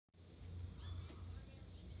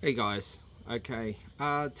Hey guys, okay,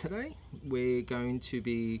 today we're going to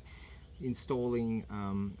be installing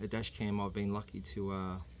a dash cam I've been lucky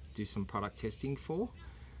to do some product testing for.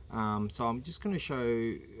 So I'm just going to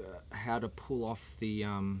show how to pull off the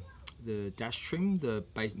dash trim, the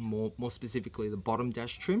base, more specifically the bottom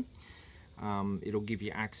dash trim. It'll give you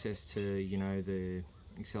access to, you know, the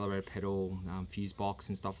accelerator pedal, fuse box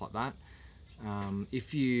and stuff like that.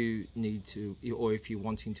 If you need to, or if you're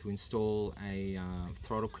wanting to install a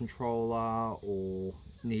throttle controller or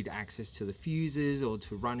need access to the fuses or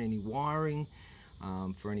to run any wiring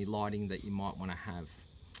for any lighting that you might want to have.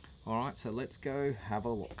 Alright, so let's go have a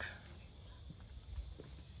look.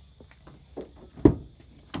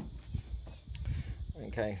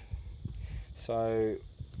 Okay, so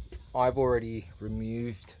I've already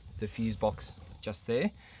removed the fuse box just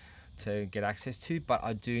there to get access to, but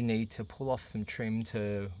I do need to pull off some trim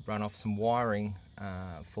to run off some wiring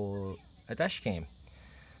for a dash cam.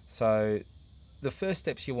 So the first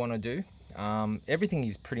steps you want to do, everything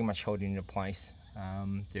is pretty much held into place.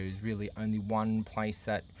 There is really only one place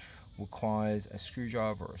that requires a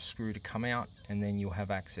screwdriver or a screw to come out, and then you'll have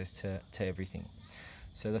access to everything.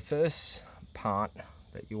 So the first part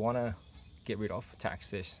that you want to get rid of to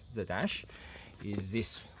access the dash is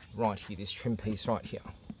this right here, this trim piece right here.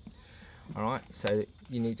 Alright, so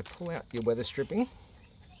you need to pull out your weather stripping,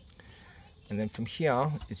 and then from here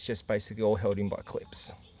it's just basically all held in by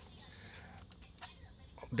clips.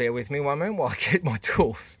 Bear with me one moment while I get my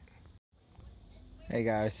tools. Hey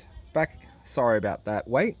guys, back. Sorry about that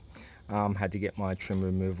wait. Had to get my trim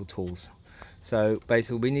removal tools. So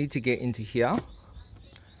basically we need to get into here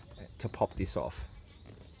to pop this off.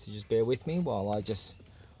 So just bear with me while I just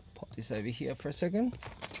pop this over here for a second.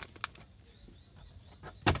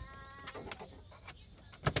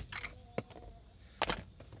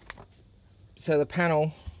 So the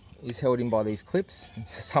panel is held in by these clips.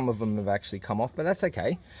 Some of them have actually come off, but that's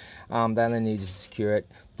okay. They only need to secure it.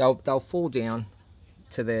 They'll fall down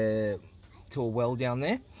to a well down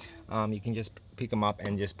there. You can just pick them up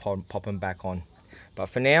and just pop them back on. But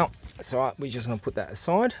for now, it's all right. We're just going to put that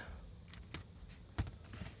aside.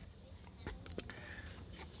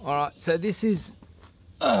 All right. So this is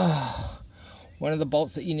one of the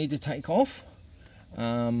bolts that you need to take off.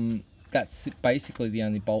 That's basically the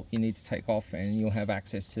only bolt you need to take off, and you'll have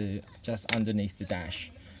access to just underneath the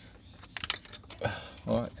dash.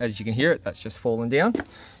 All right, as you can hear it, that's just fallen down.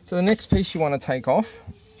 So the next piece you want to take off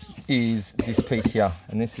is this piece here,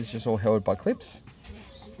 and this is just all held by clips.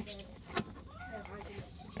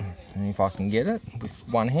 And if I can get it with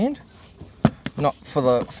one hand, not for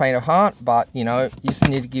the faint of heart, but you know, you just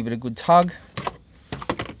need to give it a good tug,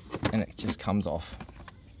 and it just comes off.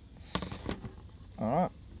 All right.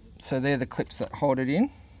 So they're the clips that hold it in.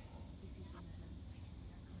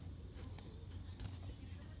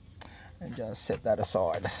 And just set that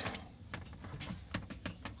aside.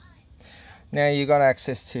 Now you've got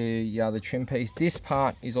access to your other trim piece. This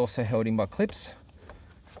part is also held in by clips.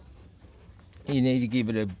 You need to give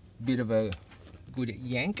it a bit of a good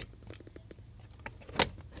yank.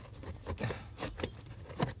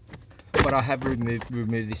 But I have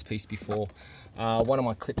removed this piece before. One of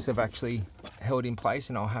my clips have actually held in place,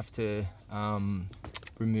 and I'll have to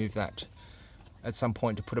remove that at some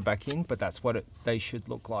point to put it back in, but that's what they should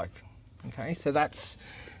look like. Okay, so that's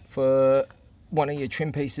for one of your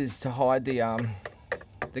trim pieces to hide the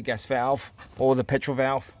gas valve or the petrol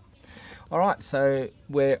valve. All right, so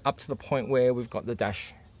we're up to the point where we've got the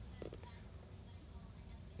dash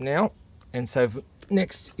now, and so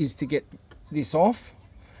next is to get this off,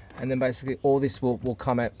 and then basically all this will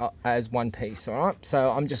come out as one piece. All right,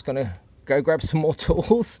 so I'm just gonna go grab some more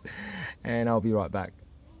tools and I'll be right back.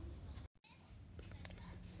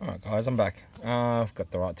 All right guys, I'm back. I've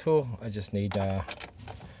got the right tool. I just need to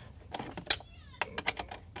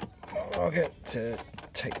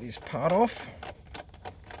take this part off.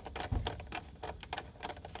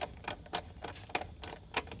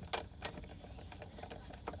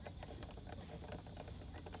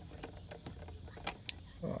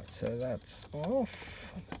 Right, so that's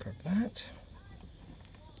off. Grab that.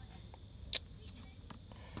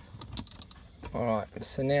 Alright,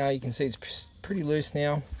 so now you can see it's pretty loose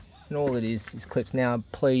now, and all it is clips. Now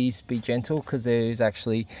please be gentle, because there's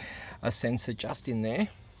actually a sensor just in there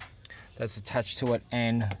that's attached to it,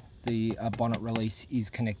 and the bonnet release is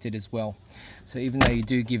connected as well. So even though you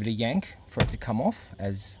do give it a yank for it to come off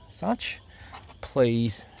as such,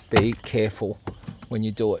 please be careful when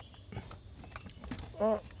you do it.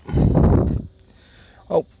 Oh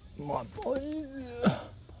my boy.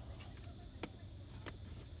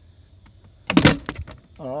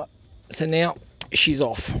 Alright, so now she's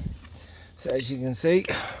off. So as you can see,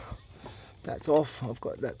 that's off.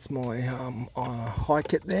 That's my high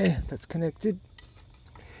kit there, that's connected.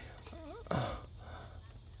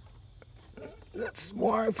 That's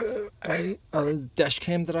wire for a dash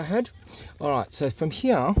cam that I had. All right, so from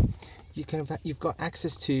here you've got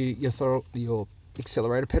access to your throttle, your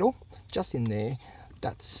accelerator pedal just in there.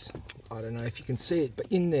 That's, I don't know if you can see it, but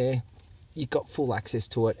in there you've got full access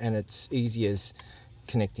to it, and it's easy as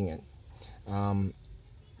connecting it.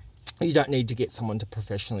 You don't need to get someone to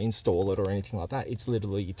professionally install it or anything like that. It's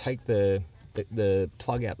literally, you take the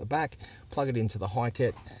plug out the back, plug it into the high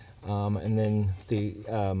kit, and then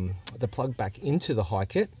the plug back into the high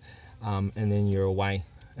kit, and then you're away,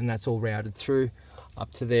 and that's all routed through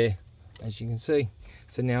up to there, as you can see.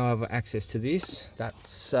 So now I have access to this.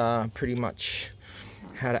 That's pretty much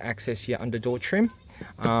how to access your under door trim.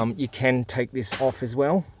 You can take this off as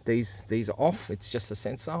well. These are off. It's just a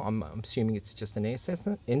sensor. I'm assuming it's just an air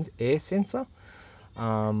sensor.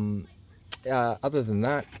 Other than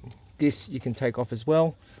that, this you can take off as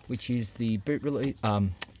well, which is the boot release,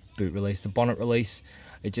 the bonnet release.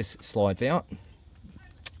 It just slides out,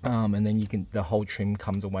 and then the whole trim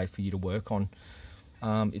comes away for you to work on.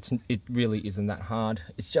 It really isn't that hard.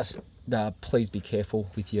 It's just please be careful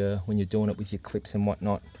with when you're doing it with your clips and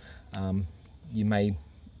whatnot. You may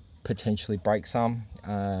potentially break some,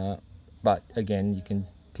 but again, you can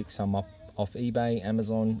pick some up off eBay,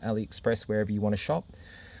 Amazon, AliExpress, wherever you want to shop.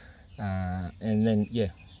 And then yeah,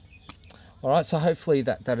 all right, so hopefully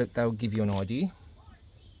that'll give you an idea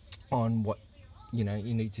on what you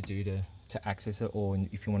need to do to access it, or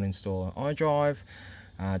if you want to install an iDrive,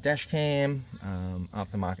 dash cam,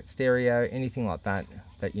 aftermarket stereo, anything like that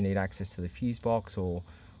you need access to the fuse box or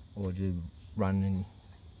to run and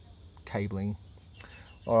cabling.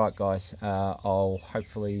 All right guys, I'll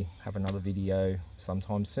hopefully have another video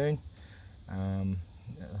sometime soon.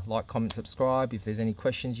 Like, comment, subscribe. If there's any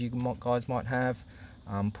questions you guys might have,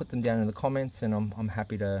 put them down in the comments, and I'm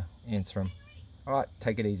happy to answer them. All right,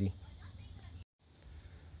 take it easy.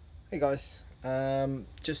 Hey guys,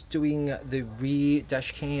 just doing the rear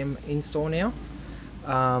dash cam install now.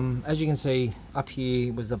 As you can see, up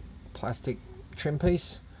here was a plastic trim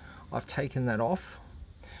piece. I've taken that off.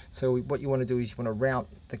 So what you want to do is you want to route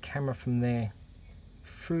the camera from there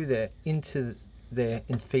through there into there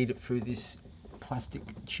and feed it through this plastic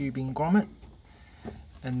tubing grommet,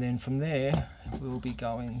 and then from there we'll be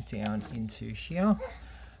going down into here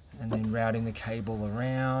and then routing the cable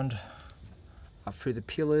around up through the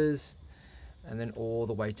pillars and then all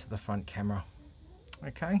the way to the front camera.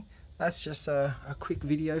 Okay, that's just a quick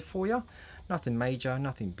video for you, nothing major,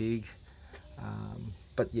 nothing big.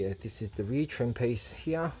 But yeah, this is the rear trim piece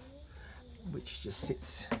here, which just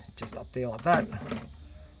sits just up there like that,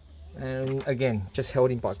 and again just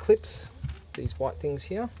held in by clips, these white things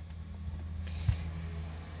here.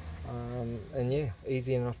 And yeah,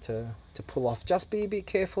 easy enough to pull off. Just be a bit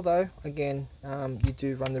careful though, again, you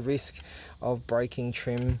do run the risk of breaking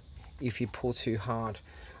trim if you pull too hard.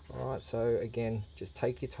 All right, so again, just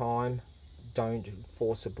take your time, don't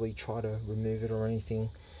forcibly try to remove it or anything.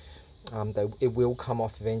 It will come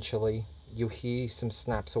off eventually. You'll hear some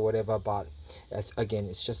snaps or whatever, but again,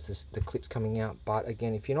 it's just the clips coming out. But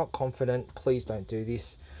again, if you're not confident, please don't do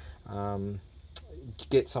this.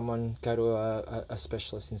 Get someone, go to a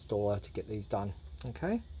specialist installer to get these done.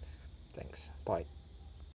 Okay, thanks, bye.